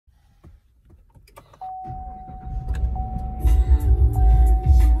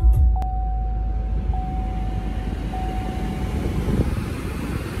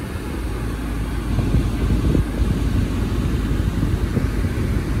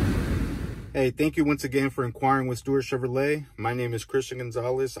Hey, thank you once again for inquiring with Stewart Chevrolet. My name is Christian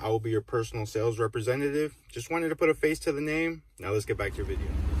Gonzalez. I will be your personal sales representative. Just wanted to put a face to the name. Now let's get back to your video.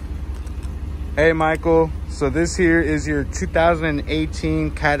 Hey, Michael. So this here is your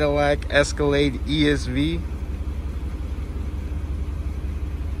 2018 Cadillac Escalade ESV.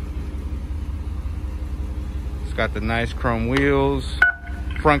 It's got the nice chrome wheels,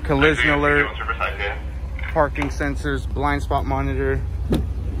 front collision alert, parking sensors, blind spot monitor,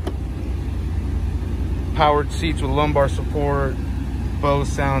 powered seats with lumbar support, Bose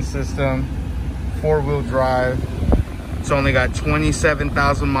sound system, 4-wheel drive. It's only got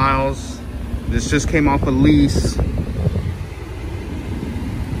 27,000 miles. This just came off a lease.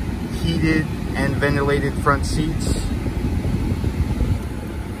 Heated and ventilated front seats.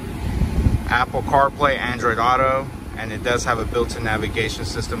 Apple CarPlay, Android Auto, and it does have a built-in navigation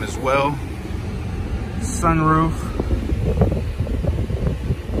system as well. Sunroof.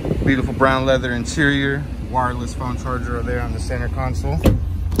 Beautiful brown leather interior. Wireless phone charger there on the center console.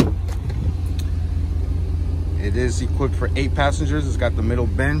 It is equipped for 8 passengers. It's got the middle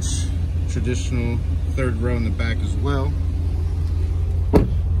bench, traditional 3rd row in the back as well.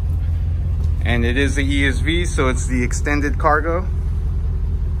 And it is the ESV, so it's the extended cargo.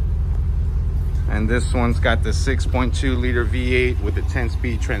 And this one's got the 6.2 liter V8 with a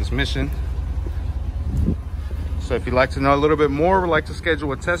 10-speed transmission. So if you'd like to know a little bit more, would like to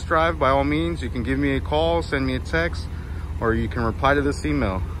schedule a test drive, by all means, you can give me a call, send me a text, or you can reply to this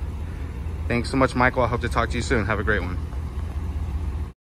email. Thanks so much, Michael. I hope to talk to you soon. Have a great one.